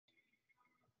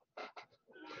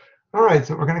All right,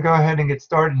 so we're going to go ahead and get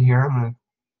started here. I'm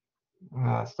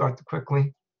going to start the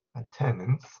quickly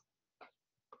attendance.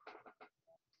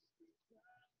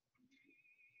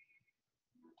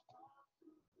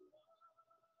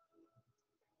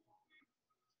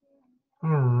 All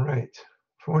right,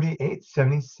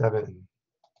 4877.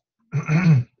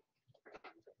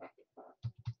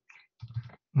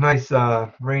 Nice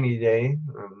rainy day,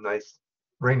 nice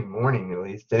rainy morning at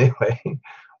least anyway.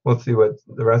 We'll see what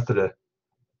the rest of the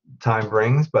time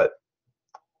brings, but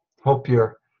hope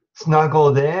you're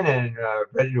snuggled in and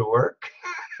ready to work.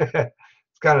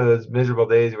 It's kind of those miserable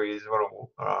days where you just want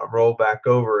to roll back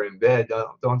over in bed,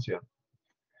 don't you?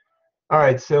 All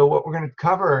right, so what we're going to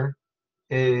cover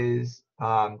is,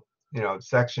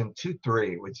 section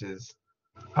 2.3, which is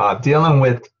dealing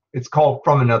with, it's called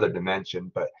From Another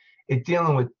Dimension, but it's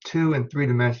dealing with 2- and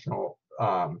 3-dimensional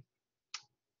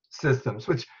systems,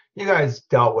 which you guys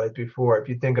dealt with before if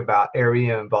you think about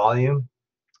area and volume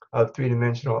of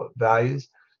 3-dimensional values.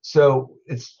 So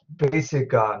it's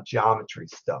basic geometry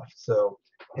stuff. So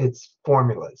it's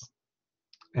formulas.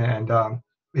 And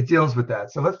it deals with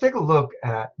that. So let's take a look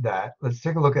at that. Let's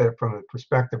take a look at it from the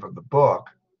perspective of the book.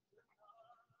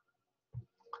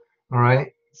 All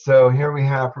right. So here we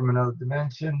have From Another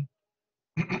Dimension.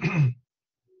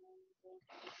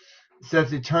 It says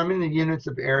determine the units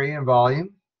of area and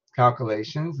volume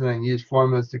calculations, and then use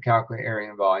formulas to calculate area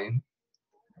and volume.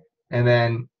 And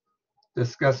then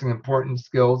discussing important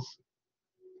skills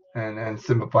and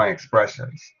simplifying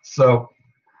expressions. So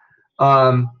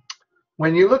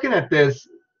when you're looking at this,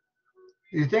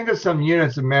 you think of some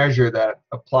units of measure that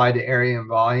apply to area and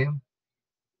volume.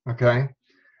 Okay.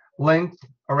 Length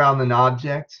around an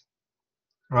object,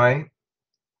 right?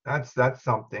 That's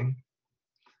something.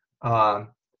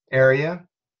 Area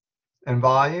and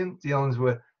volume deals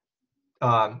with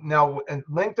now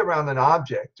length around an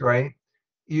object, right?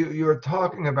 You're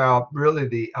talking about really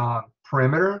the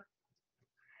perimeter,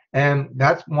 and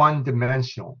that's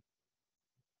one-dimensional.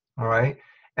 All right.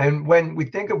 And when we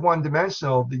think of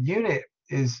one-dimensional, the unit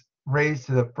is raised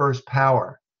to the first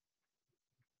power.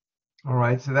 All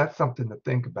right. So that's something to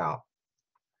think about.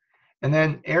 And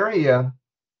then area,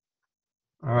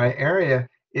 all right, area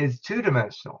is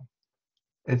two-dimensional.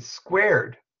 It's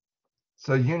squared.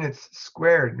 So units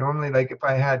squared. Normally, like if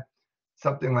I had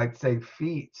something like, say,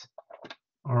 feet,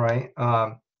 all right,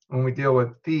 when we deal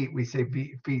with feet, we say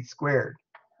feet squared.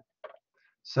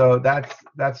 So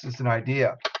that's just an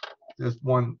idea, just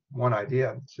one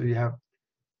idea. So you have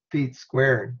feet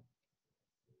squared.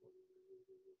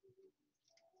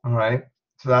 All right,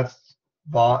 so that's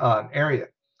area.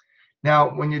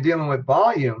 Now, when you're dealing with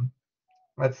volume,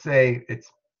 let's say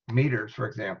it's meters, for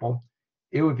example,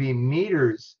 it would be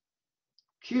meters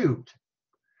cubed.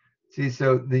 See,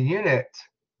 so the unit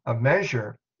of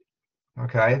measure,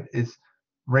 okay, is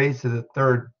raised to the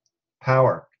third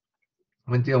power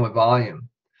when dealing with volume.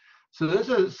 So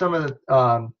those are some of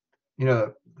the,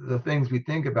 the things we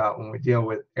think about when we deal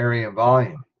with area and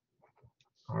volume.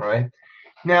 All right.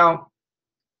 Now,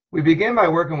 we begin by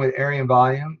working with area and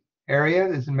volume. Area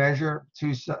is a measure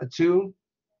it's a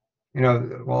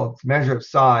measure of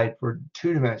side for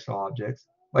two-dimensional objects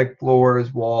like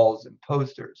floors, walls, and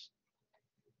posters.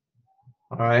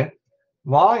 All right.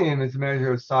 Volume is a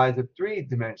measure of size of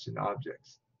three-dimensional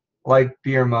objects like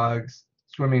beer mugs,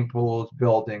 swimming pools,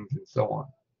 buildings, and so on.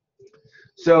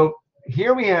 So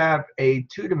here we have a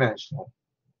two-dimensional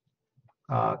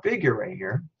figure right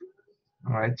here.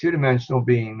 All right, two-dimensional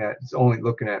being that it's only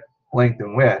looking at length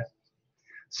and width.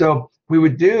 So we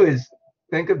would do is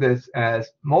think of this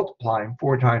as multiplying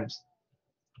 4 times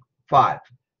 5.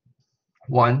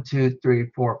 1, 2, 3,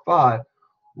 4, 5.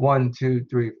 1, 2,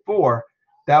 3, 4.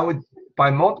 That would,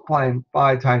 by multiplying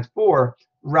 5 times 4,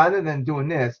 rather than doing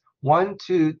this, 1,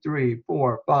 2, 3,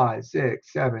 4, 5,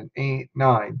 6, 7, 8,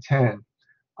 9, 10,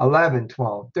 11,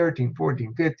 12, 13,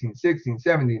 14, 15, 16,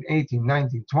 17, 18,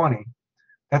 19, 20.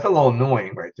 That's a little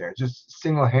annoying right there. Just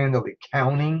single-handedly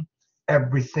counting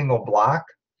every single block.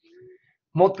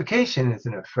 Multiplication is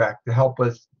in effect to help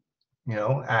us,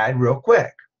 add real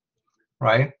quick,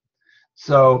 right?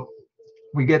 So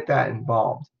we get that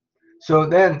involved. So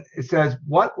then it says,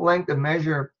 what length of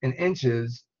measure in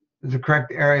inches is the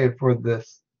correct area for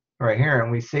this right here?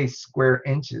 And we say square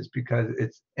inches because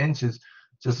it's inches,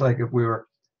 just like if we were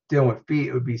dealing with feet,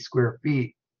 it would be square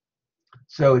feet.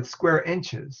 So it's square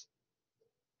inches.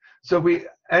 So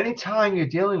anytime you're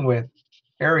dealing with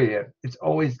area, it's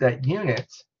always that unit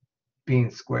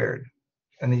being squared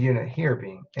and the unit here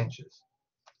being inches.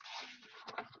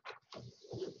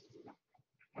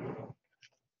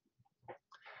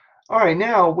 All right,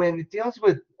 now when it deals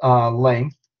with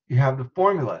length, you have the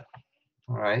formula.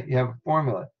 All right, you have a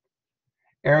formula.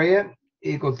 Area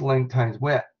equals length times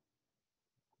width.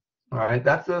 All right,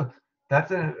 that's a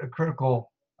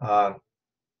critical formula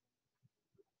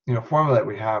that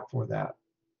we have for that.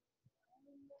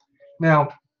 Now,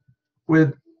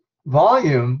 with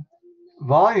volume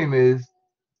is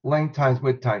length times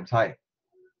width times height.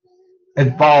 It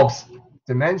involves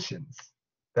dimensions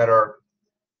that are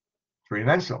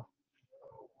three-dimensional.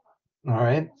 All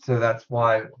right, so that's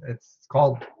why it's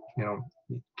called,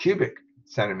 cubic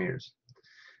centimeters.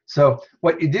 So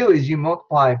what you do is you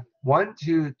multiply 1,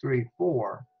 2, 3,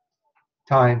 4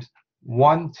 times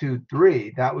 1, 2,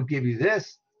 3. That would give you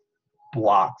this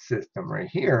block system right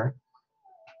here.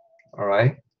 All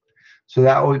right, so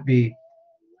that would be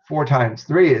 4 times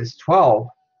 3 is 12.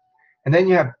 And then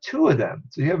you have 2 of them.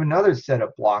 So you have another set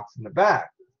of blocks in the back.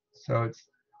 So it's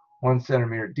 1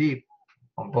 centimeter deep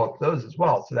on both those as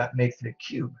well. So that makes it a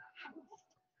cube.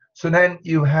 So then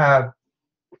you have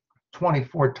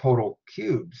 24 total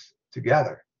cubes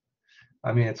together.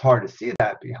 I mean, it's hard to see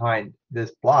that behind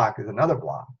this block is another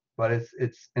block, but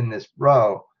it's in this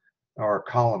row or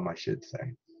column, I should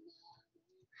say.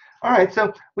 All right,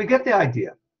 so we get the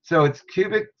idea. So it's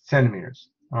cubic centimeters,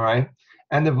 all right?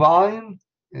 And the volume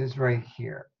is right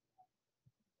here.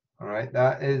 All right,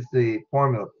 that is the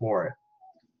formula for it.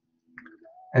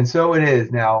 And so it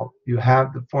is. Now you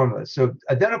have the formula. So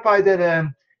identify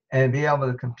them and be able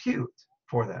to compute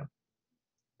for them.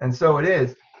 And so it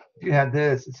is. If you have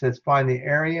this, it says find the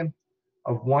area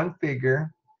of one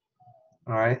figure,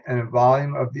 all right, and a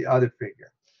volume of the other figure.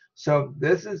 So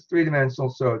this is three-dimensional,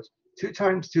 so it's 2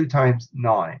 times 2 times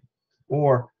 9,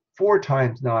 or 4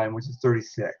 times 9, which is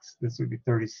 36. This would be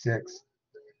 36.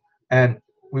 And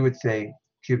we would say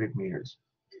cubic meters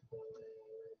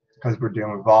because we're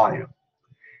dealing with volume.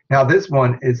 Now this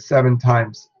one is 7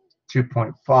 times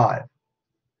 2.5.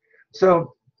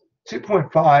 So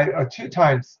 2.5 or 2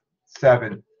 times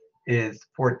 7 is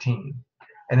 14,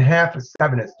 and half of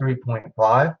 7 is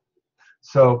 3.5.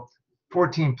 So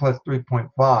 14 plus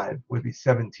 3.5 would be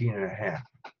 17 and a half.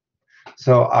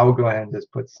 So I will go ahead and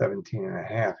just put 17 and a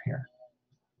half here.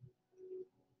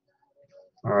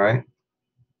 All right.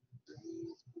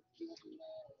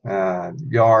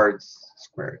 Yards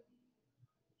squared.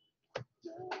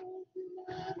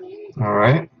 All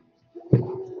right.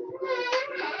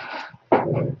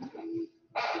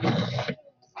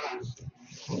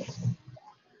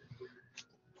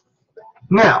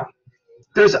 Now,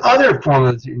 there's other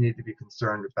formulas you need to be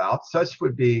concerned about. Such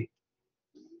would be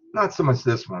not so much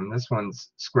this one. This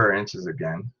one's square inches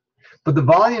again, but the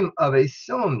volume of a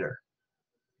cylinder.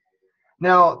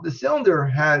 Now, the cylinder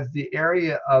has the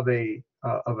area of a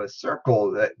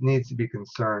circle that needs to be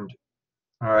concerned.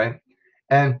 All right,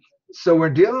 and so we're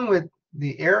dealing with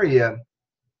the area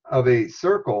of a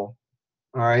circle.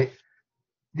 All right,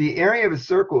 the area of a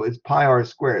circle is pi r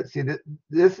squared. See,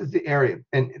 this is the area,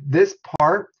 and this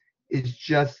part is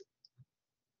just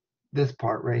this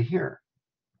part right here.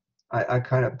 I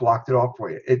kind of blocked it off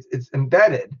for you. It's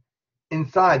embedded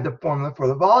inside the formula for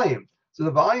the volume. So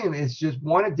the volume is just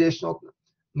one additional,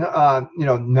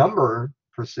 number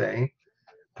per se,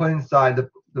 put inside the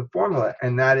formula,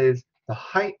 and that is the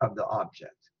height of the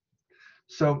object.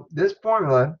 So this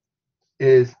formula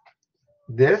is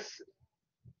this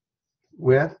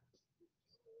with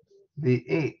the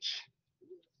h,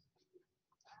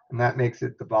 and that makes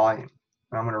it the volume.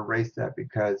 I'm going to erase that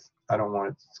because I don't want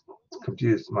it to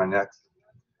confuse my next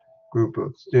group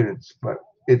of students. But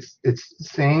it's the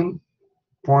same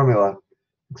formula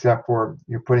except for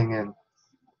you're putting in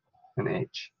an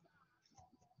h.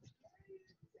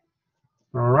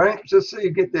 All right, just so you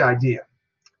get the idea.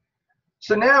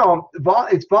 So now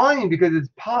it's volume because it's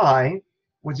pi,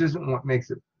 which isn't what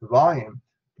makes it the volume,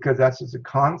 because that's just a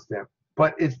constant.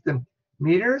 But it's the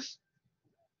meters,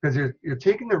 because you're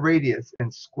taking the radius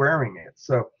and squaring it.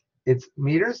 So it's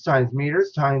meters times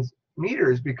meters times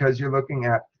meters, because you're looking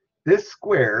at this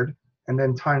squared and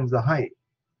then times the height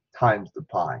times the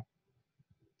pi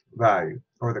value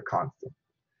or the constant.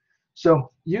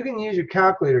 So you can use your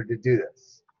calculator to do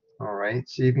this. All right,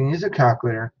 so you can use a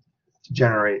calculator to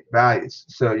generate values.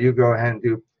 So you go ahead and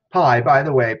do pi. By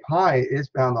the way, pi is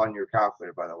found on your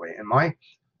calculator, by the way. And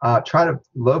try to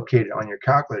locate it on your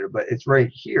calculator, but it's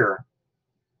right here.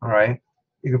 All right,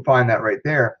 you can find that right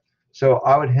there. So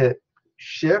I would hit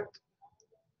shift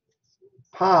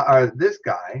pi, or this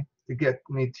guy, to get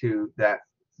me to that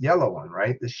yellow one,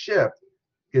 right? The shift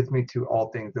gets me to all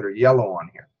things that are yellow on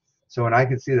here. So when I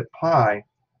can see that pi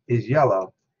is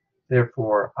yellow,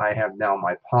 therefore I have now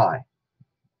my pi.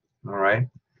 All right.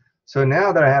 So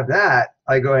now that I have that,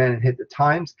 I go ahead and hit the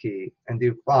times key and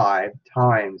do 5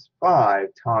 times 5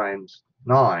 times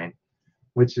 9,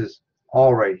 which is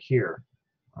all right here,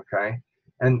 okay?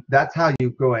 And that's how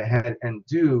you go ahead and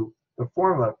do the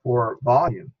formula for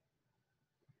volume.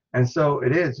 And so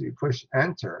it is, you push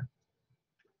enter,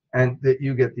 and that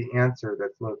you get the answer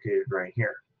that's located right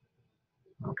here,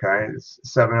 okay? It's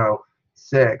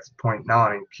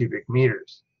 706.9 cubic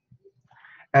meters.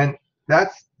 And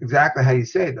that's exactly how you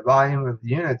say it. The volume of the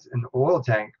units in the oil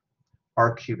tank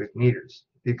are cubic meters,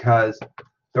 because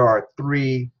there are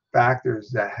 3 factors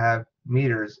that have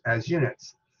meters as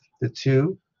units. The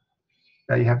 2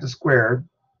 that you have to square,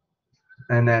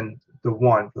 and then the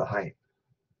 1 for the height.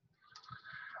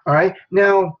 All right,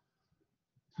 now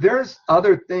there's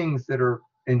other things that are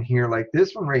in here, like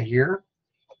this one right here.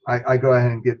 I go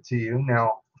ahead and get to you.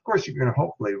 Now, of course, you're going to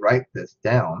hopefully write this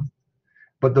down,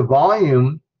 but the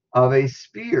volume of a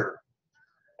sphere,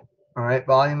 all right,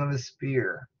 volume of a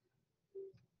sphere,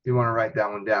 you want to write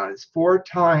that one down. It's 4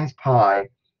 times pi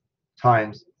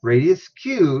times radius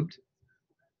cubed,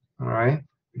 all right,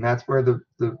 and that's where the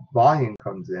volume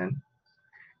comes in,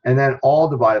 and then all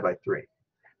divided by 3.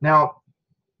 Now,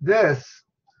 this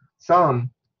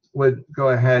sum would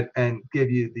go ahead and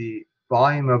give you the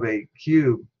volume of a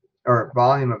cube, or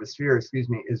volume of a sphere, excuse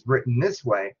me, is written this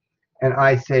way, and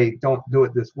I say don't do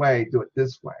it this way, do it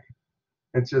this way.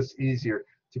 It's just easier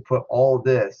to put all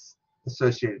this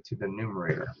associated to the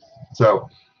numerator. So,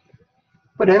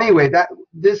 but anyway,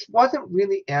 this wasn't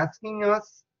really asking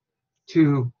us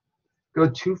to go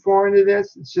too far into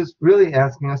this. It's just really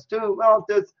asking us to, well,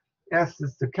 it does ask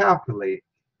us to calculate.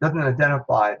 It doesn't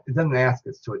ask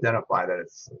us to identify that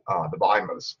it's the volume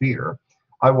of a sphere.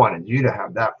 I wanted you to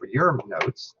have that for your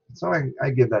notes, so I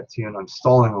give that to you, and I'm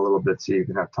stalling a little bit so you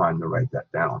can have time to write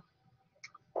that down.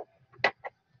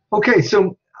 Okay,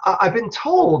 so I've been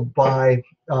told by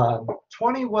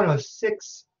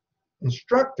 2106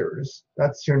 instructors,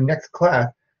 that's your next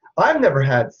class, I've never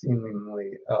had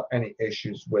seemingly any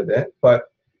issues with it,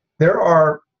 but there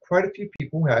are quite a few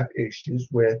people who have issues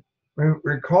with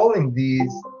recalling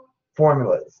these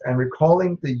formulas and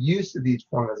recalling the use of these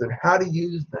formulas and how to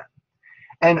use them.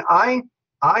 And I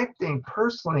think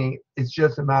personally it's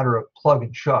just a matter of plug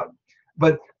and chug.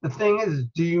 But the thing is,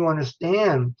 do you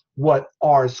understand what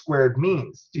r squared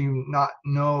means? Do you not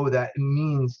know that it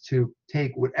means to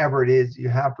take whatever it is you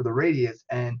have for the radius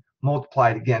and multiply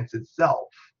it against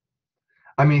itself?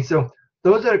 I mean, so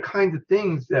those are the kinds of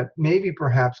things that maybe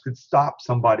perhaps could stop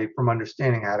somebody from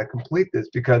understanding how to complete this,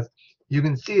 because you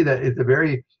can see that it's a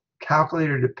very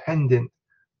calculator dependent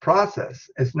process.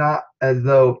 It's not as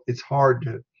though it's hard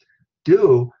to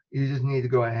do. You just need to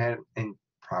go ahead and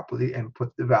properly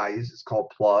input the values. It's called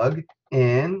plug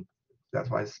in. That's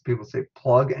why people say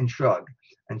plug and chug.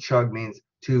 And chug means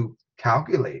to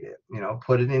calculate it. You know,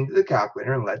 put it into the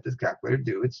calculator and let this calculator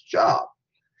do its job.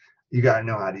 You got to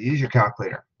know how to use your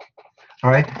calculator.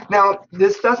 All right. Now,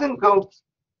 this doesn't go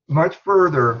much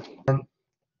further than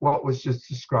what was just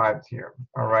described here.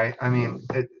 All right. I mean,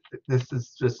 this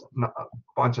is just a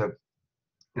bunch of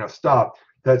stuff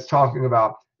that's talking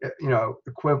about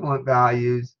equivalent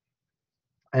values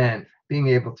and being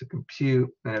able to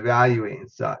compute and evaluate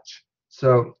and such.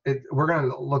 So we're going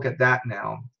to look at that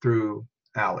now through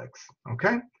Alex.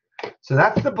 Okay. So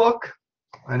that's the book.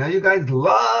 I know you guys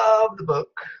love the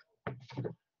book.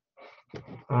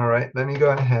 All right, let me go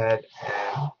ahead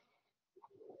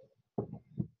and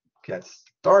get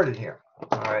started here.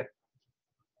 All right.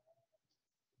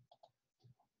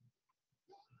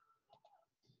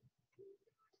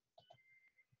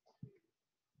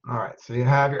 All right, so you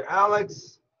have your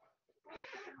Alex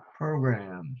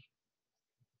program.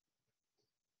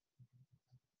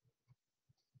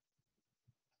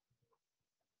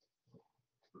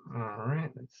 All right,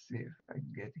 let's see if I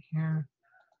can get here.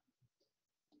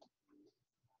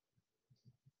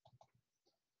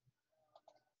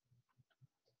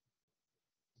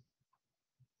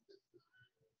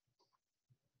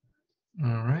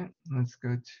 All right, let's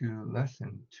go to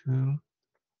lesson 2,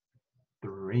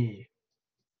 3.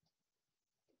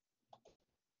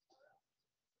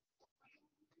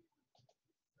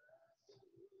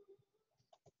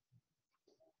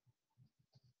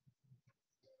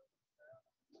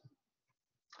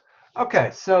 Okay,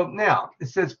 so now it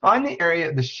says find the area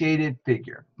of the shaded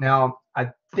figure. Now,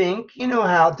 I think you know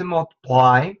how to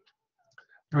multiply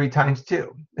 3 times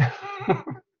 2.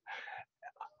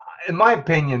 In my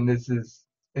opinion, this is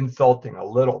insulting a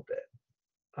little bit.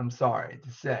 I'm sorry to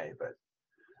say, but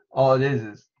all it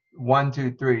is 1,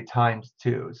 2, 3 times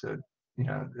 2. So,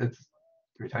 it's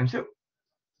 3 times 2.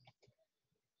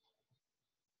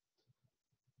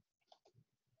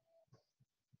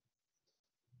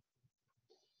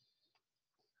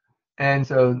 And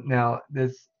so now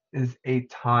this is 8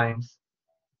 times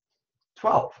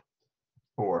 12,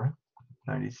 or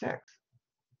 96.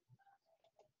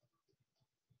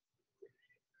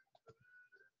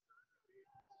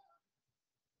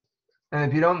 And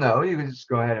if you don't know, you can just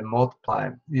go ahead and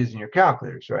multiply using your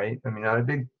calculators, right? I mean, not a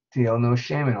big deal, no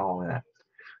shame in all of that.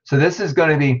 So this is going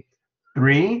to be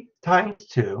 3 times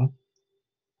 2,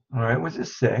 all right, which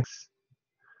is 6,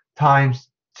 times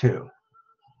 2,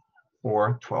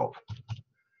 or 12.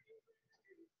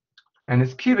 And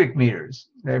it's cubic meters.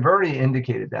 They've already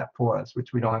indicated that for us,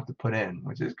 which we don't have to put in,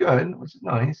 which is good, which is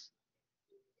nice.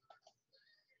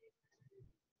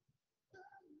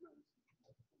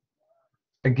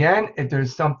 Again, if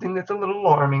there's something that's a little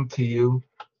alarming to you,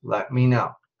 let me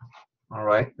know. All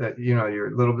right, that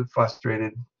you're a little bit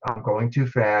frustrated, I'm going too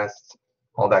fast,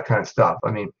 all that kind of stuff.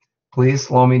 I mean, please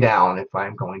slow me down if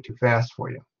I'm going too fast for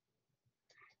you.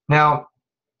 Now,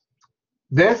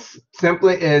 this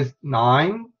simply is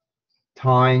 9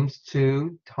 times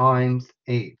 2 times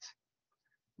 8.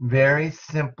 Very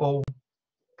simple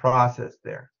process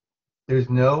there.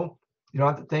 You don't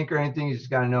have to think or anything, you just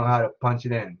got to know how to punch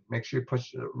it in. Make sure you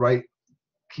push the right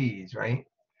keys, right?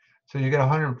 So you get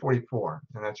 144,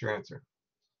 and that's your answer.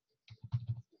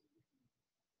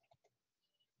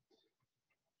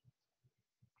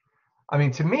 I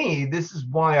mean, to me, this is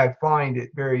why I find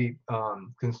it very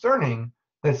concerning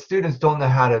that students don't know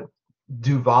how to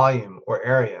do volume or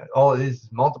area. All it is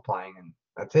multiplying, and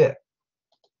that's it.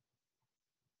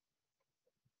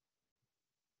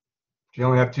 If you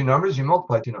only have 2 numbers, you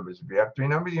multiply 2 numbers. If you have 3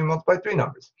 numbers, you multiply 3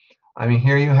 numbers. I mean,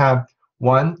 here you have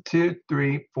 1, 2,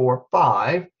 3, 4,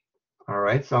 5. All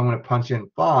right, so I'm going to punch in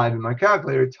 5 in my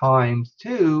calculator times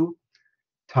 2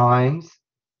 times,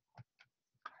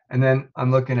 and then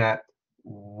I'm looking at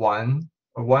 1,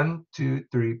 2,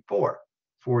 3, 4.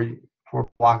 4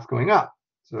 blocks going up.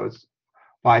 So it's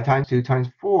 5 times 2 times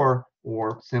 4,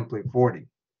 or simply 40.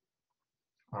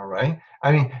 All right.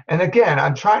 I mean, and again,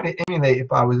 I'm trying to emulate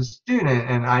if I was a student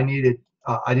and I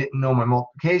didn't know my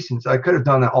multiplications. I could have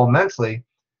done that all mentally,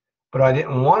 but I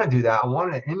didn't want to do that. I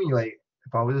wanted to emulate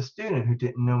if I was a student who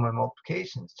didn't know my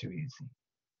multiplications too easy.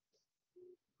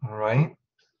 All right.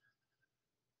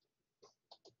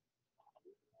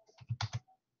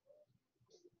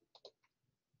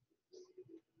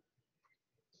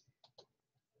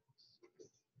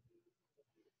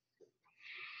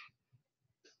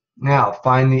 Now,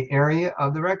 find the area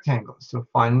of the rectangle. So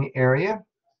find the area,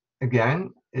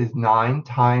 again, is 9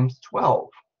 times 12.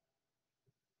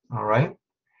 All right.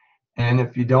 And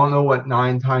if you don't know what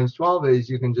 9 times 12 is,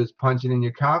 you can just punch it in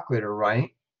your calculator,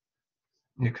 right?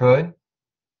 You could,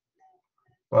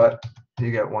 but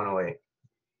you get 108.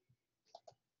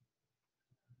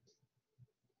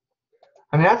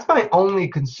 I mean, that's my only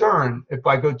concern if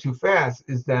I go too fast,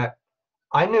 is that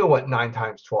I know what 9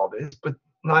 times 12 is, but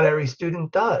not every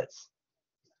student does.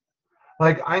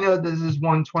 Like, I know this is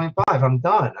 125. I'm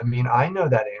done. I mean, I know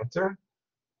that answer.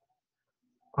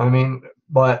 I mean,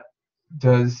 but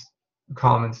does a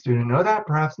common student know that?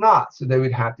 Perhaps not. So they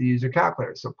would have to use their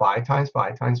calculator. So 5 times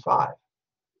 5 times 5.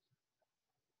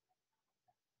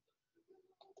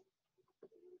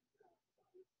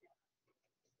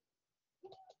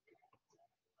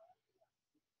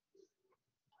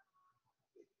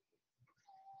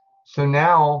 So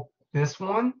now this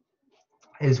one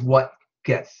is what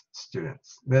gets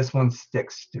students. This one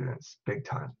sticks students big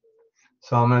time.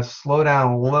 So I'm going to slow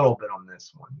down a little bit on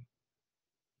this one.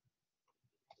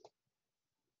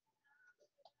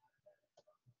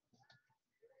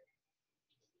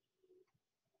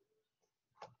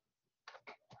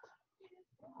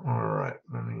 All right,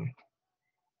 let me.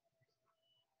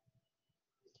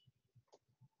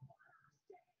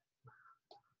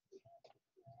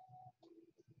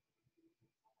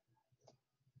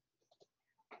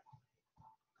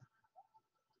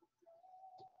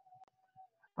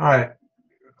 All right,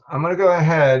 I'm going to go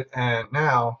ahead and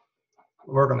now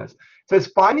work on this. It says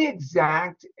find the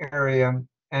exact area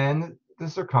and the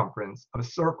circumference of a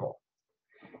circle.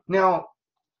 Now,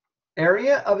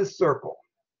 area of a circle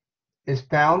is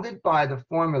bounded by the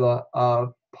formula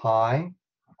of pi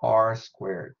r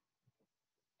squared.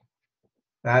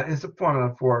 That is the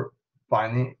formula for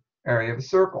finding the area of a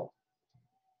circle.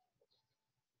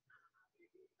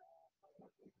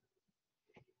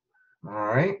 All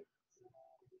right.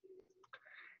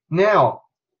 Now,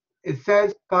 it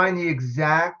says find the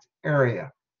exact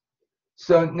area.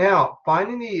 So now,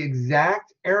 finding the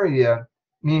exact area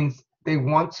means they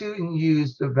want to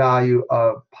use the value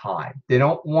of pi. They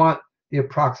don't want the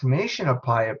approximation of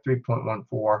pi of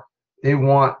 3.14. They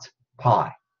want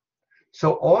pi.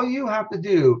 So all you have to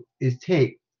do is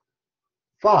take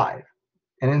 5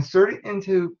 and insert it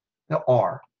into the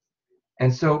R.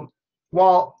 And so,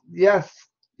 while yes,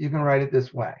 you can write it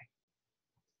this way,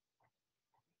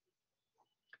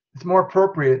 it's more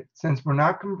appropriate since we're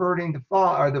not converting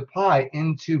the pi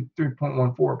into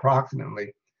 3.14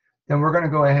 approximately. Then we're going to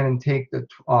go ahead and take the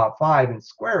 5 and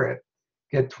square it,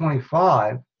 get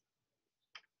 25,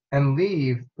 and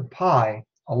leave the pi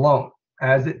alone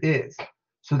as it is.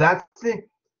 So that's the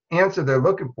answer they're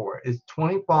looking for, is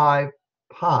 25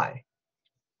 pi.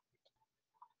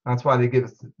 That's why they give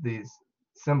us these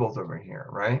symbols over here,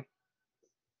 right?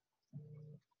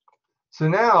 So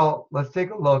now let's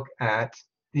take a look at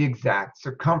the exact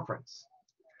circumference.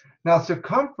 Now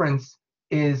circumference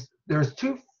there's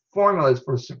two formulas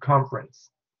for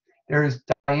circumference. There's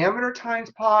diameter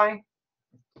times pi,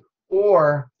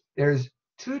 or there's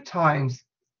 2 times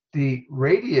the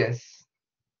radius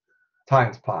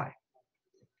times pi.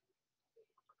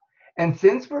 And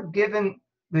since we're given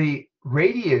the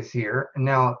radius here, and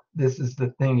now this is the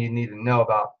thing you need to know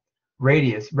about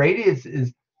radius. Radius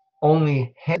is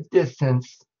only half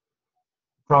distance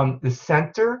from the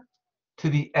center to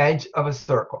the edge of a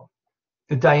circle.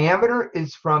 The diameter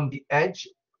is from the edge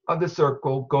of the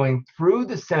circle going through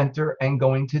the center and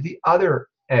going to the other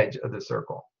edge of the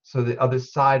circle, so the other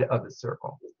side of the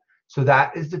circle. So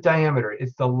that is the diameter.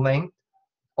 It's the length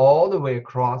all the way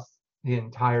across the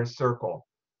entire circle,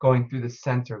 going through the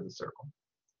center of the circle.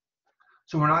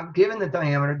 So we're not given the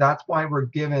diameter. That's why we're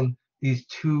given these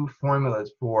two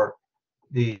formulas for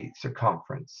the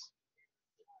circumference.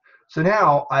 So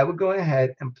now I would go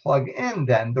ahead and plug in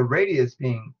then the radius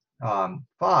being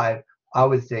 5. I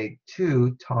would say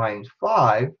 2 times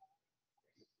 5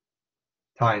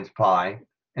 times pi.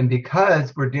 And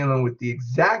because we're dealing with the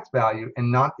exact value and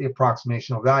not the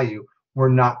approximational value, we're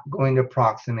not going to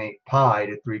approximate pi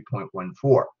to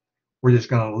 3.14. We're just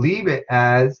going to leave it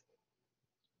as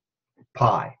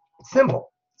pi.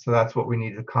 Simple. So that's what we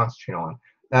need to concentrate on.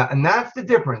 And that's the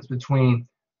difference between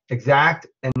exact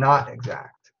and not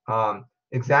exact.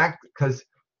 Exact because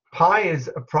pi is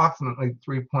approximately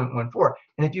 3.14.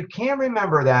 And if you can't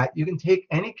remember that, you can take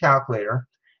any calculator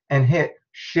and hit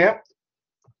Shift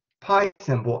pi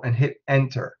symbol and hit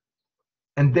Enter.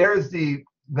 And there's the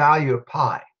value of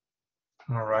pi.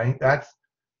 All right, that's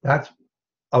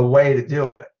a way to do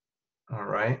it. All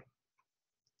right,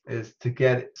 is to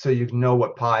get it so you know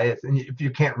what pi is, and if you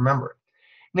can't remember it.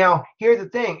 Now, here's the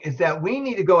thing: is that we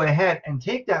need to go ahead and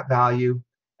take that value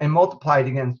and multiply it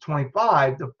against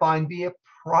 25 to find the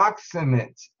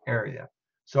approximate area.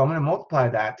 So I'm going to multiply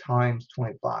that times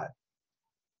 25.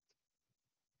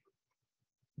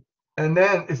 And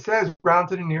then it says round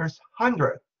to the nearest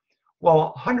hundredth.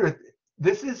 Well, hundredth,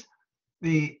 this is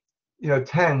the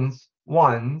tens,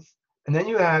 ones, and then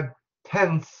you have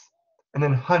tenths and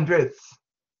then hundredths.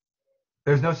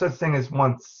 There's no such thing as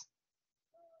once.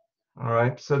 All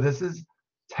right, so this is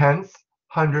tenths,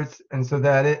 hundredths, and so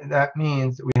that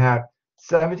means we have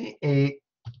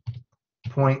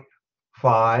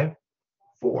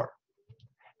 78.54.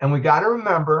 And we got to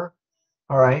remember,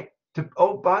 all right,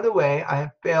 oh, by the way, I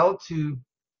have failed to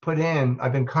put in,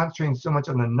 I've been concentrating so much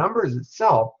on the numbers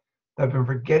itself that I've been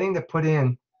forgetting to put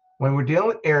in, when we're dealing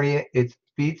with area, it's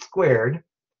feet squared.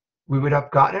 We would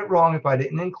have gotten it wrong if I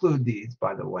didn't include these,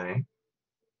 by the way.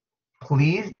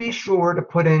 Please be sure to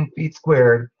put in feet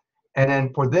squared. And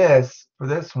then for this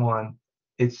one,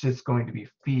 it's just going to be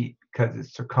feet because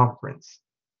it's circumference.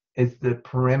 It's the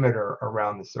perimeter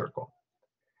around the circle.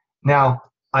 Now,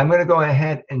 I'm going to go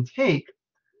ahead and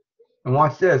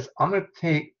watch this. I'm going to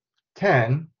take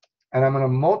 10 and I'm going to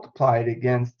multiply it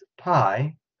against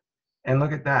pi. And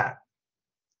look at that.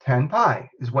 10 pi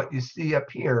is what you see up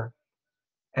here.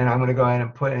 And I'm going to go ahead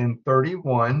and put in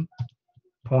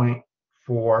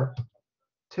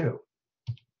 31.42.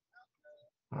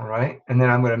 All right. And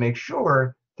then I'm going to make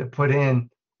sure to put in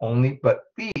only but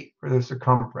feet for the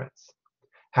circumference.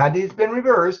 Had these been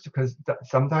reversed, because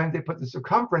sometimes they put the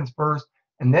circumference first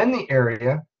and then the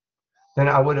area, then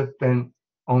I would have been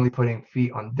only putting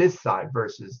feet on this side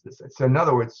versus this side. So in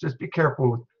other words, just be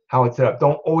careful with how it's set up.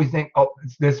 Don't always think, oh,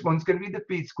 this one's going to be the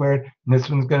feet squared, and this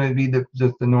one's going to be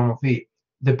just the normal feet.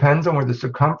 Depends on where the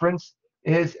circumference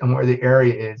is and where the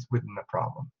area is within the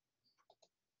problem.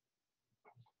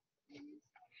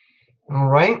 All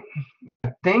right.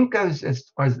 I think as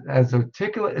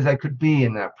articulate as I could be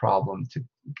in that problem to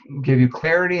give you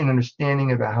clarity and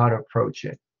understanding about how to approach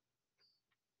it.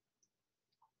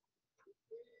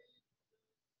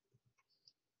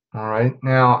 All right,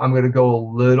 now I'm going to go a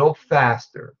little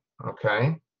faster,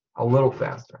 okay? A little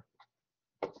faster.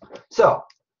 So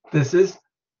this is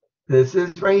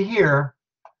right here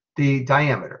the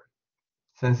diameter.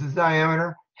 Since it's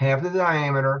diameter, half the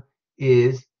diameter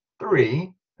is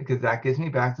 3, because that gives me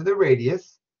back to the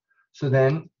radius. So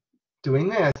then doing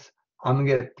this, I'm going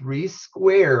to get 3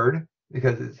 squared,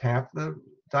 because it's half the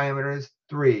diameter is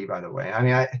 3, by the way. I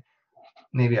mean,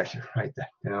 maybe I should write that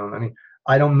down. I mean,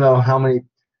 I don't know how many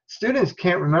students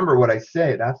can't remember what I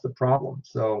say. That's the problem.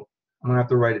 So I'm going to have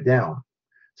to write it down.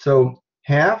 So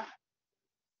half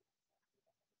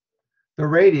the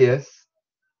radius,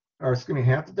 or excuse me,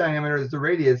 half the diameter is the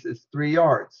radius is 3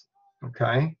 yards.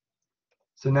 Okay.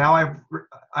 So now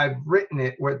I've written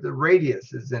it where the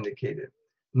radius is indicated.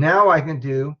 Now I can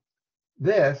do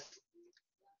this.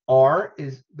 R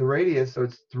is the radius, so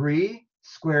it's 3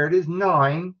 squared is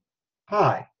 9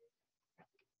 pi.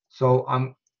 So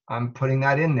I'm putting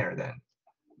that in there then.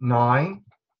 9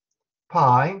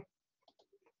 pi,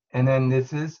 and then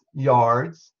this is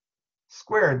yards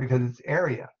squared because it's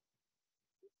area.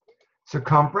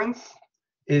 Circumference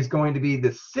is going to be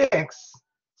the 6.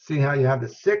 See how you have the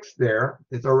 6 there?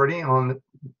 It's already on the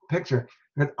picture.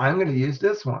 Because I'm going to use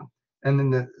this one. And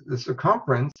then the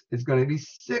circumference is going to be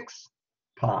 6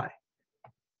 pi.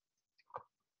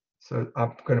 So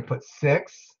I'm going to put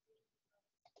 6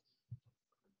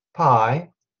 pi.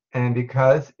 And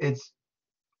because it's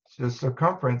the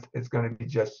circumference, it's going to be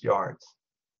just yards.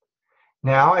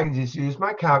 Now I can just use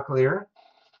my calculator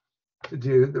to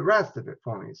do the rest of it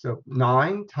for me. So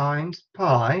 9 times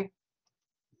pi,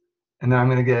 and then I'm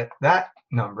going to get that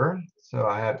number. So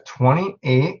I have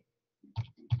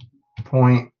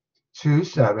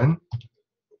 28.27,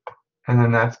 and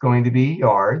then that's going to be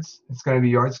yards. It's going to be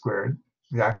yards squared,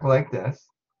 exactly like this.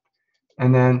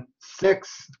 And then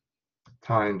 6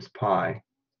 times pi,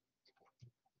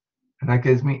 and that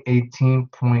gives me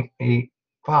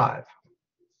 18.85.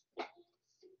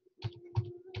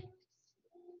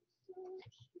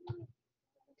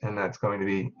 And that's going to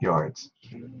be yards.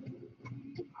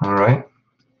 All right.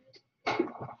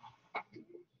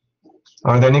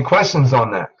 Are there any questions on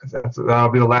that? Because that'll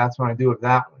be the last one I do of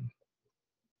that one.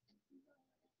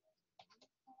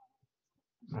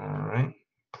 All right.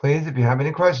 Please, if you have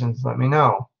any questions, let me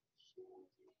know.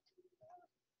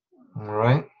 All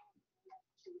right.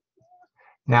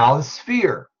 Now the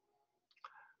sphere.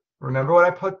 Remember what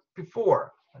I put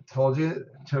before. I told you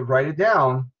to write it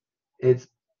down.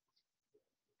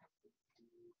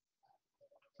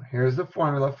 Here's the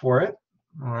formula for it.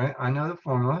 All right, I know the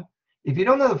formula. If you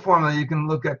don't know the formula, you can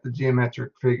look at the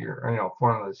geometric figure, or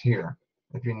formulas here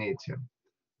if you need to.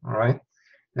 All right.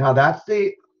 Now that's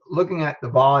looking at the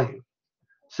volume.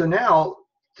 So now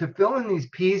to fill in these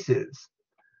pieces,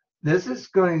 this is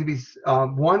going to be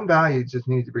one value just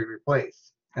needs to be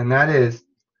replaced, and that is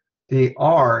the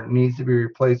R needs to be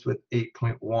replaced with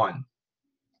 8.1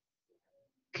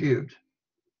 cubed.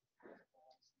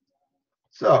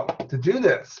 So to do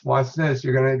this, watch this.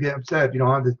 You're going to get upset if you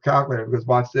don't have this calculator, because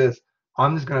watch this.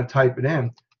 I'm just going to type it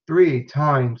in. 3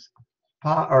 times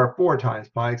pi, or 4 times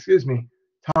pi, excuse me,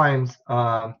 times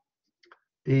the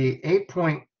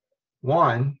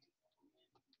 8.1.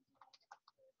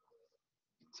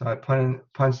 So I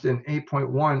punched in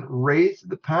 8.1 raised to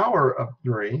the power of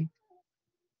 3.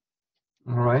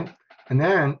 All right. And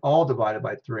then all divided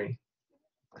by 3,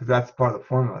 because that's part of the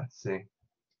formula. See?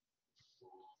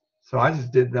 So I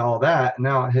just did all that. And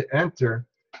now I hit enter,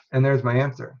 and there's my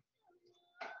answer.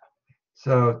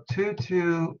 So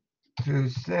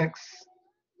 2226,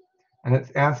 and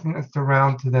it's asking us to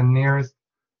round to the nearest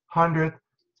hundredth.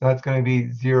 So that's going to be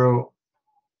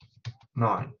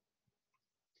 0.9.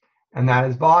 And that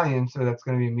is volume, so that's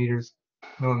going to be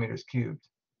millimeters cubed.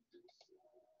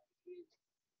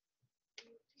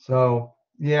 So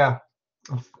yeah,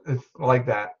 it's like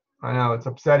that. I know it's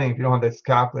upsetting if you don't have this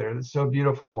calculator. It's so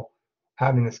beautiful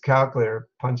having this calculator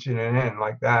punching it in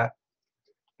like that,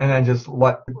 and then just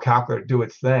let the calculator do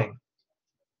its thing.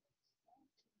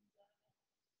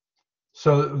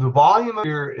 So the volume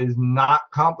here is not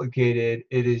complicated.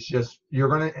 It is just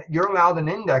you're allowed an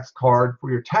index card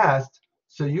for your test,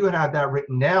 so you would have that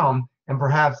written down, and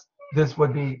perhaps this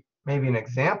would be maybe an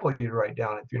example you'd write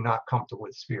down if you're not comfortable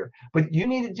with sphere. But you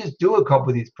need to just do a couple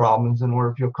of these problems in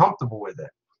order to feel comfortable with it.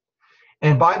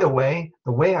 And by the way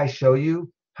I show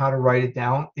you how to write it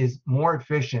down is more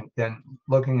efficient than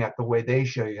looking at the way they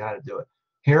show you how to do it.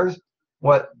 Here's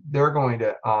what they're going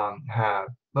to have.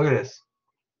 Look at this.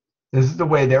 This is the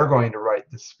way they're going to write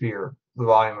the sphere, the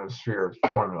volume of the sphere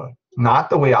formula. Not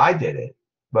the way I did it,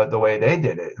 but the way they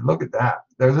did it. Look at that.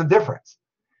 There's a difference.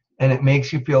 And it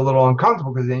makes you feel a little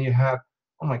uncomfortable, because then you have,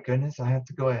 oh my goodness, I have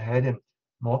to go ahead and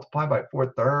multiply by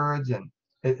 4/3, and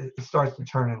it starts to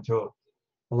turn into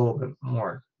a little bit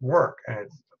more work, and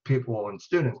people and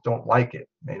students don't like it.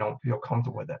 They don't feel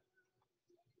comfortable with it.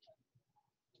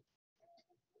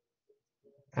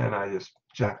 and I just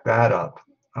jacked that up.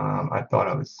 I thought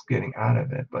I was getting out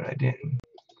of it, but I didn't.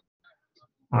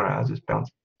 All right, I'll just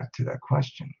bounce back to that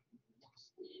question.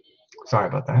 Sorry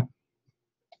about that.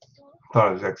 Thought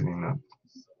I was exiting the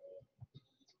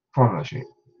formula sheet.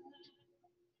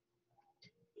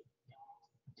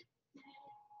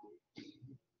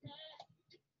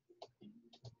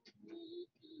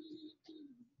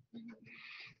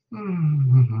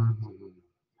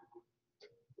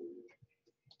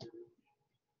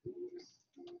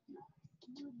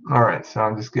 All right, so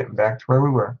I'm just getting back to where we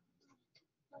were.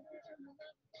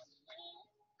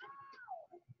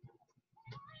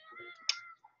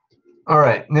 All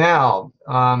right, now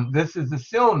this is the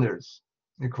cylinders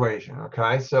equation,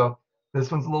 okay? So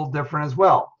this one's a little different as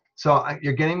well. So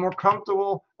you're getting more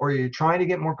comfortable, or you're trying to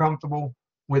get more comfortable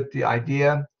with the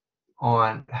idea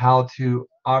on how to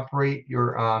operate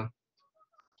your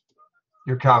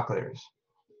calculators,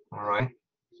 all right?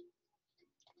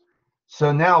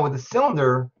 So now with the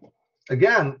cylinder,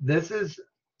 again, this is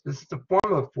the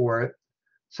formula for it.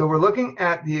 So we're looking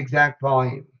at the exact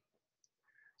volume.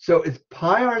 So it's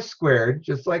pi r squared,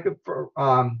 just like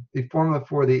the formula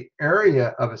for the area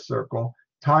of a circle,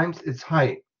 times its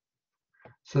height.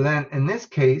 So then in this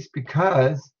case,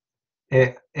 because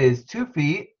it is 2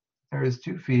 feet, there is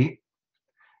 2 feet,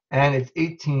 and it's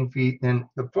 18 feet, then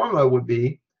the formula would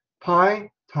be pi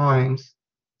times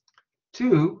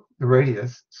 2, the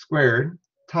radius, squared,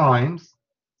 times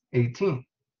 18.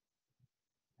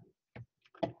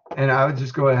 And I would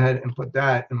just go ahead and put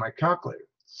that in my calculator.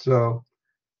 So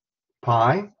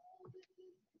pi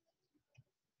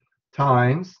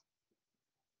times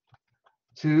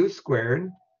 2 squared,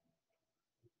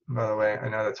 by the way, I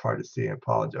know that's hard to see, I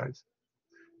apologize,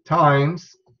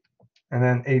 times, and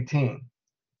then 18.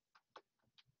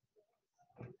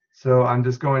 So I'm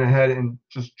just going ahead and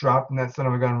just dropping that son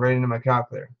of a gun right into my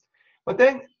calculator. But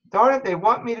then, darn it, they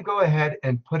want me to go ahead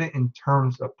and put it in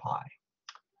terms of pi.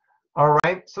 All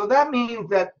right, so that means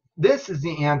that this is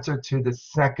the answer to the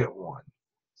second one.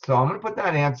 So I'm going to put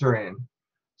that answer in.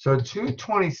 So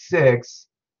 226,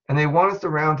 and they want us to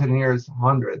round to the nearest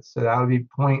hundredth, so that would be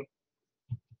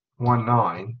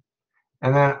 0.19.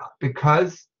 And then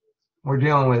because we're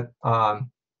dealing with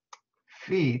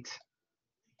feet,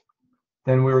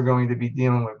 then we were going to be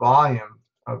dealing with volume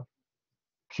of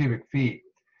cubic feet.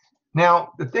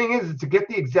 Now, the thing is to get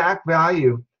the exact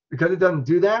value, because it doesn't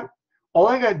do that, all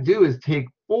I got to do is take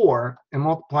 4 and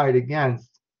multiply it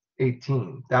against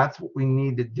 18. That's what we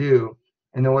need to do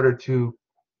in order to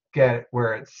get it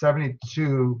where it's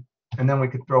 72, and then we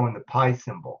could throw in the pi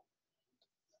symbol.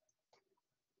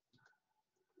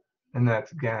 And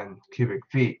that's, again, cubic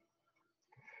feet.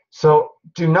 So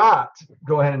do not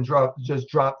go ahead and just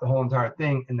drop the whole entire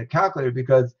thing in the calculator,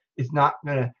 because it's not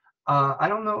going to, I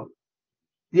don't know.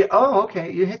 Yeah, oh,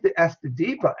 okay, you hit the S to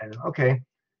D button. Okay.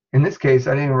 In this case,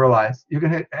 I didn't realize you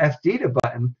can hit SD to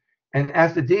button, and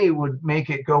S to D would make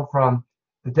it go from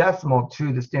the decimal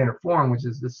to the standard form, which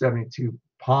is the 72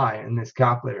 pi in this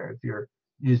calculator, if you're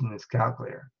using this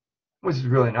calculator, which is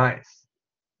really nice.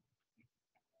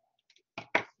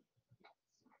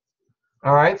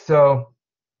 All right, so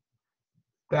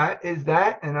that is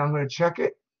that, and I'm going to check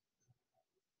it,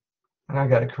 and I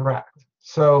got it correct.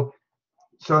 So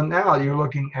now you're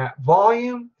looking at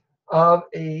volume of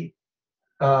a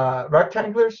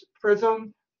rectangular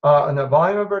prism, and the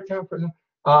volume of a rectangular prism,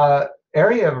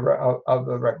 area of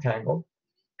a rectangle,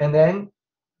 and then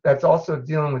that's also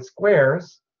dealing with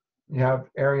squares. You have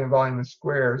area and volume of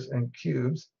squares and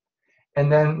cubes,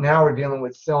 and then now we're dealing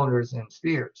with cylinders and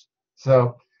spheres.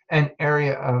 So, and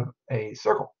area of a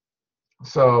circle.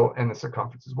 So, and the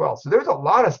circumference as well. So there's a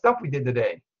lot of stuff we did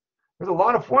today. There's a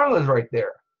lot of formulas right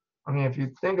there. I mean, if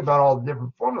you think about all the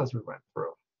different formulas we went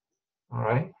through, all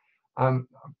right? I'm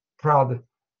proud to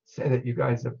say that you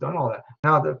guys have done all that.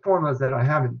 Now, the formulas that I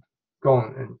haven't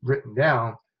gone and written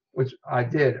down, which I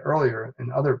did earlier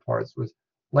in other parts, was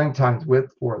length times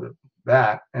width for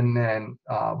that, and then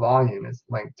volume is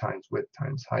length times width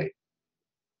times height.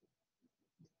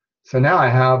 So now I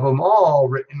have them all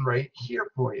written right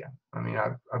here for you. I mean,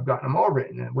 I've gotten them all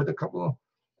written in with a couple of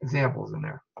examples in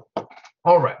there.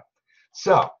 All right,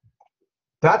 so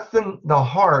that's the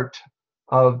heart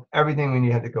of everything we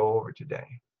had to go over today.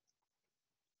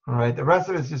 All right, the rest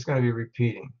of it is just going to be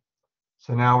repeating.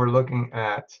 So now we're looking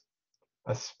at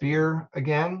a sphere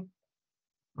again.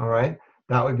 All right,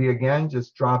 that would be, again,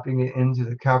 just dropping it into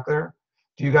the calculator.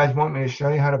 Do you guys want me to show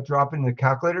you how to drop it in the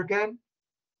calculator again?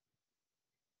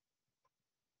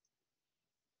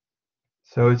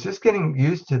 So it's just getting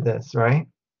used to this, right?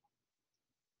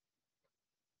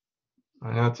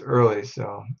 I know it's early,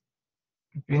 so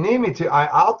If you need me to,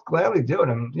 I'll gladly do it.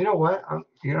 I mean, you know what?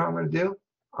 You know what I'm going to do?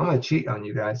 I'm going to cheat on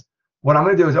you guys. What I'm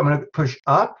going to do is I'm going to push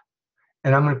up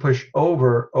and I'm going to push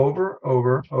over, over,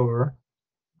 over, over.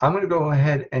 I'm going to go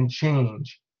ahead and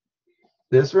change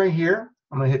this right here.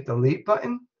 I'm going to hit delete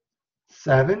button,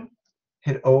 7,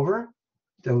 hit over,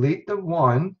 delete the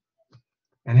 1,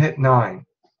 and hit 9.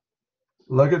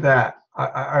 Look at that.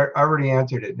 I already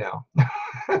answered it now.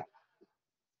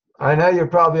 I know you're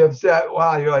probably upset.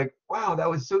 Wow, you're like, wow, that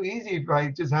was so easy if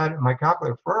I just had it in my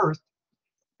calculator first.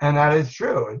 And that is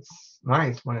true. It's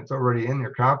nice when it's already in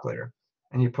your calculator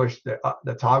and you push the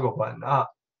toggle button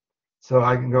up. So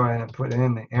I can go ahead and put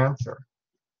in the answer.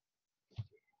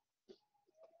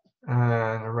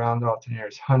 And a round off to the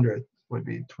nearest 100th would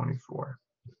be 24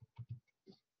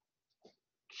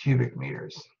 cubic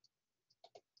meters.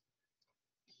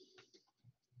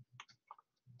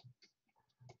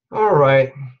 All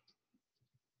right.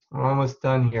 We're almost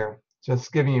done here.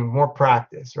 Just giving you more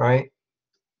practice, right?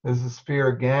 This is sphere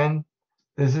again.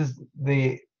 This is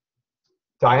the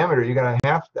diameter. You got to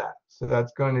half that. So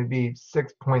that's going to be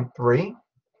 6.3.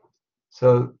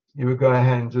 So you would go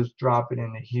ahead and just drop it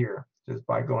into here just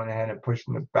by going ahead and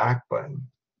pushing the back button.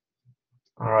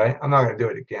 All right. I'm not going to do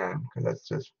it again because that's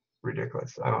just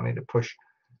ridiculous. I don't need to push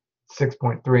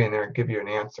 6.3 in there and give you an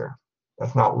answer.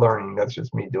 That's not learning. That's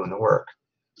just me doing the work.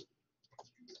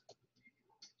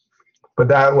 But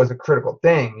that was a critical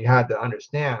thing. You had to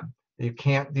understand that you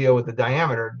can't deal with the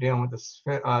diameter dealing with the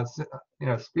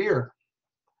sphere,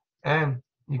 and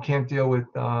you can't deal with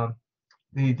the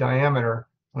diameter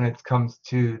when it comes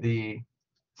to the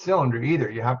cylinder either.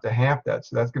 You have to half that,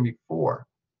 so that's going to be 4.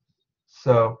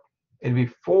 So it'd be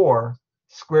 4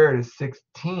 squared is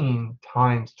 16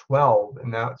 times 12,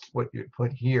 and that's what you'd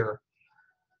put here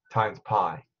times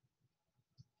pi.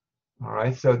 All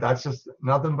right, so that's just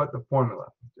nothing but the formula.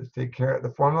 Just take care of the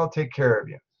formula. Take care of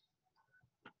you.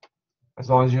 As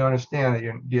long as you understand that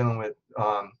you're dealing with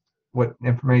what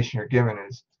information you're given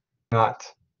is not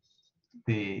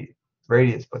the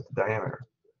radius but the diameter.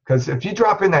 Because if you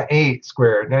drop in that 8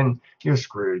 squared, then you're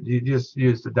screwed. You just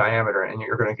use the diameter and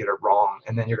you're going to get it wrong.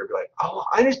 And then you're going to be like, oh,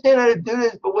 I understand how to do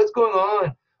this, but what's going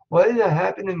on? Why did that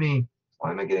happen to me? Why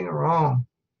am I getting it wrong?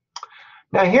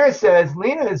 Now here it says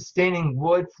Lena is staining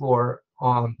wood floor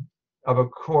of a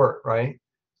court, right?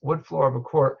 Wood floor of a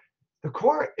court. The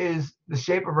court is the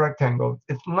shape of a rectangle.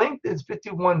 Its length is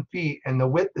 51 feet and the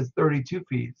width is 32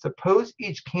 feet. Suppose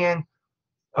each can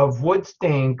of wood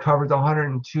stain covers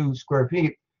 102 square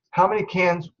feet. How many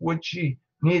cans would she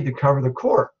need to cover the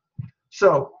court?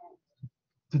 So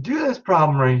to do this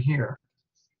problem right here,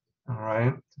 all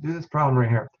right, to do this problem right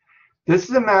here, this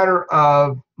is a matter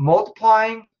of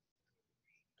multiplying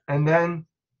and then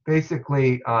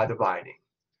basically dividing.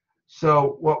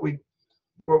 So what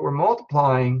we're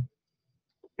multiplying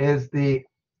is the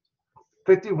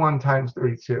 51 times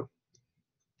 32.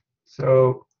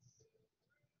 So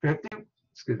 50,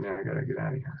 excuse me, I gotta get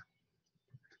out of here.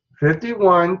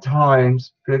 51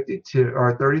 times 52,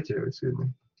 or 32, excuse me,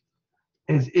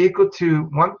 is equal to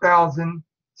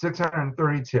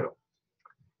 1,632.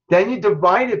 Then you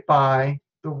divide it by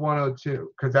the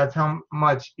 102, because that's how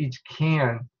much each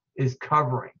can is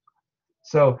covering.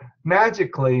 So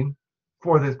magically,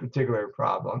 for this particular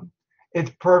problem,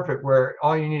 it's perfect where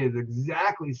all you need is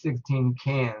exactly 16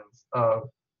 cans of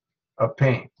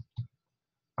paint.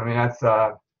 I mean, that's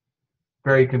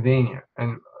very convenient,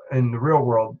 and in the real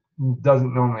world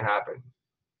doesn't normally happen.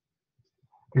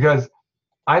 Because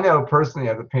I know personally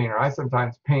as a painter, I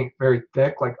sometimes paint very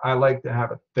thick. Like I like to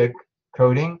have a thick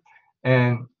coating,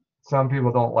 and some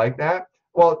people don't like that.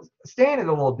 Well, stain is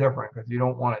a little different because you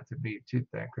don't want it to be too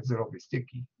thick because it'll be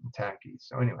sticky and tacky.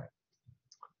 So anyway,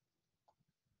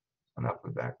 enough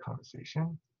of that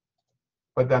conversation.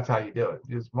 But that's how you do it.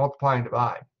 You just multiply and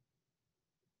divide.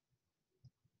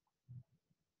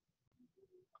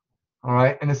 All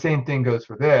right, and the same thing goes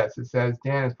for this. It says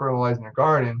Dan is fertilizing her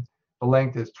garden. The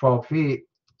length is 12 feet.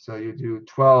 So you do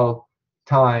 12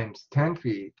 times 10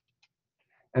 feet.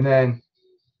 And then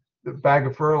the bag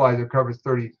of fertilizer covers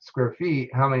 30 square feet.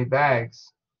 How many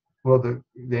bags will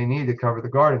they need to cover the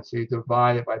garden? So you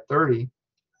divide it by 30.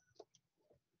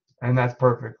 And that's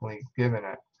perfectly given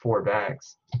at 4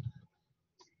 bags.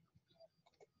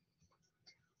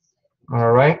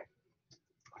 All right.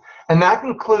 And that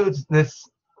concludes this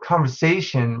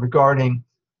conversation regarding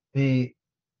the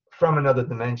from another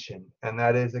dimension. And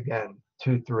that is, again,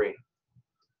 2, 3.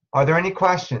 Are there any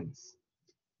questions?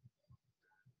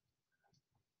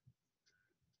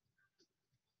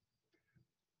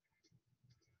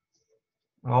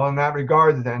 Well, in that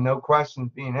regards, then, no questions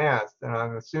being asked. And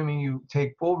I'm assuming you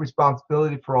take full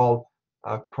responsibility for all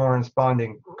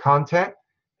corresponding content.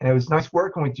 And it was nice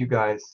working with you guys.